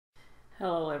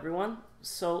Hello everyone.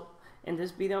 So in this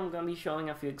video I'm going to be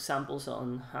showing a few examples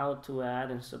on how to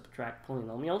add and subtract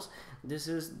polynomials. This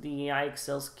is the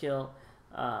IXL skill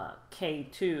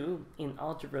K2 in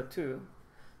Algebra 2.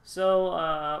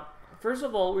 So first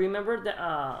of all, remember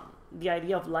the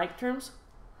idea of like terms.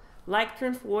 Like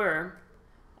terms were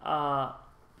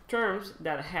terms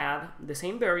that had the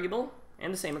same variable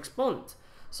and the same exponent.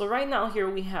 So right now here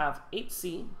we have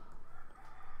 8c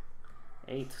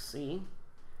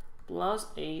plus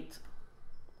 8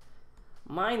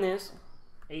 minus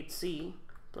 8c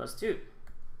plus 2.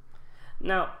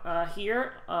 Now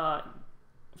here,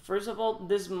 first of all,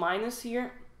 this minus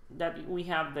here that we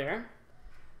have there,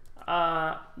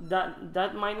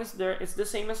 that minus there, it's the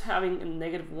same as having a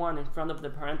 -1 in front of the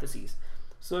parentheses.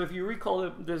 So if you recall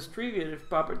the distributive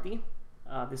property,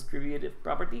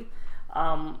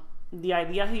 the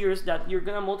idea here is that you're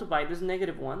gonna multiply this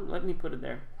 -1, let me put it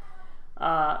there,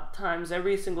 times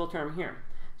every single term here.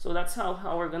 So that's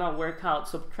how we're gonna work out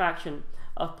subtraction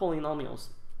of polynomials.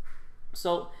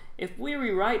 So if we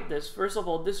rewrite this, first of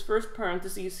all, this first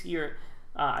parentheses here,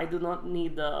 I do not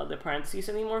need the parentheses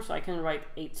anymore, so I can write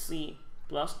 8c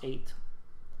plus 8.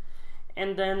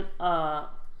 And then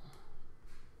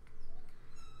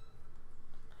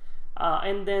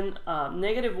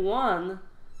 -1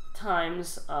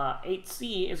 times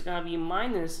 8c is gonna be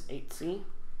minus 8c.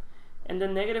 And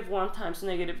then -1 times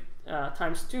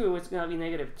times 2 is going to be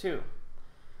 -2.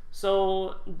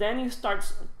 So then you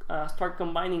start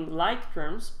combining like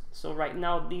terms. So right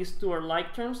now these two are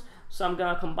like terms, so I'm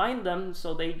going to combine them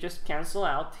so they just cancel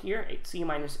out here. 8c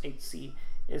minus 8c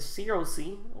is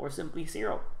 0c, or simply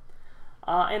 0.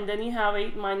 And then you have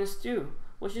 8 minus 2,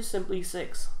 which is simply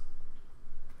 6.